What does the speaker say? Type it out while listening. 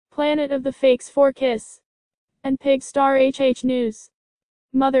Planet of the Fakes 4Kiss. And Pig Star HH News.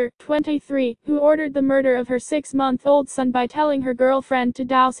 Mother, 23, who ordered the murder of her 6-month-old son by telling her girlfriend to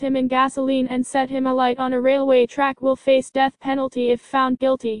douse him in gasoline and set him alight on a railway track will face death penalty if found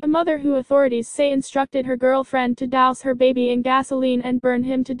guilty. A mother who authorities say instructed her girlfriend to douse her baby in gasoline and burn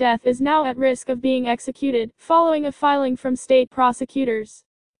him to death is now at risk of being executed, following a filing from state prosecutors.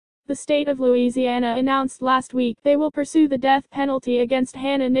 The state of Louisiana announced last week they will pursue the death penalty against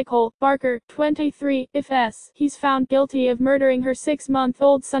Hannah Nicole Barker, 23, if he's found guilty of murdering her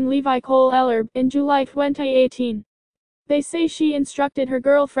 6-month-old son Levi Cole Ellerb in July 2018. They say she instructed her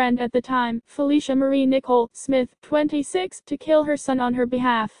girlfriend at the time, Felicia Marie Nicole Smith, 26, to kill her son on her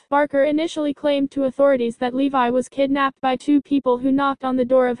behalf. Barker initially claimed to authorities that Levi was kidnapped by two people who knocked on the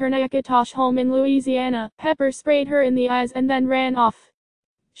door of her Natchitoches home in Louisiana, pepper sprayed her in the eyes and then ran off.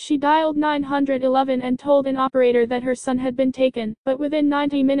 She dialed 911 and told an operator that her son had been taken, but within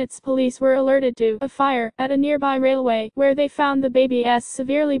 90 minutes police were alerted to a fire at a nearby railway, where they found the baby's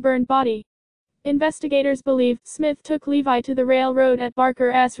severely burned body. Investigators believe Smith took Levi to the railroad at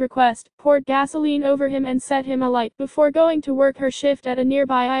Barker's request, poured gasoline over him and set him alight before going to work her shift at a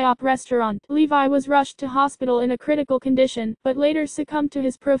nearby IHOP restaurant. Levi was rushed to hospital in a critical condition, but later succumbed to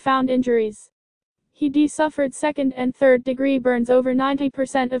his profound injuries. He suffered second and third degree burns over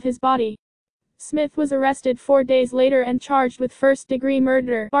 90% of his body. Smith was arrested 4 days later and charged with first-degree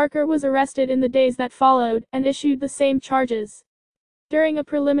murder. Barker was arrested in the days that followed, and issued the same charges. During a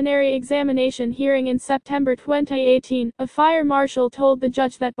preliminary examination hearing in September 2018, a fire marshal told the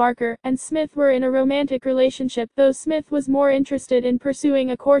judge that Barker and Smith were in a romantic relationship, though Smith was more interested in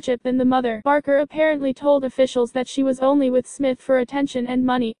pursuing a courtship than the mother. Barker apparently told officials that she was only with Smith for attention and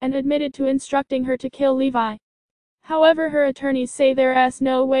money, and admitted to instructing her to kill Levi. However, her attorneys say there's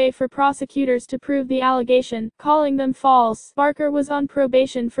no way for prosecutors to prove the allegation, calling them false. Barker was on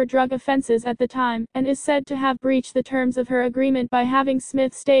probation for drug offenses at the time, and is said to have breached the terms of her agreement by having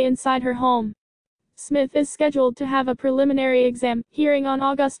Smith stay inside her home. Smith is scheduled to have a preliminary exam hearing on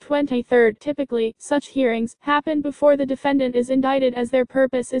August 23. Typically, such hearings happen before the defendant is indicted, as their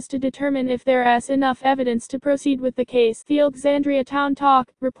purpose is to determine if there is enough evidence to proceed with the case, the Alexandria Town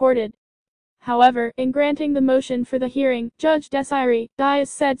Talk reported. However, in granting the motion for the hearing, Judge Desiree Dias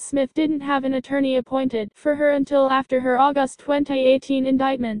said Smith didn't have an attorney appointed for her until after her August 2018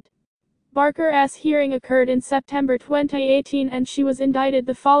 indictment. Barker's hearing occurred in September 2018 and she was indicted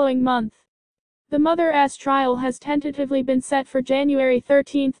the following month. The mother's trial has tentatively been set for January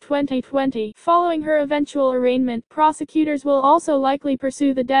 13, 2020. Following her eventual arraignment, prosecutors will also likely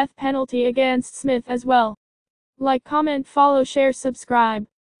pursue the death penalty against Smith as well. Like, comment, follow, share, subscribe.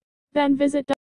 Then visit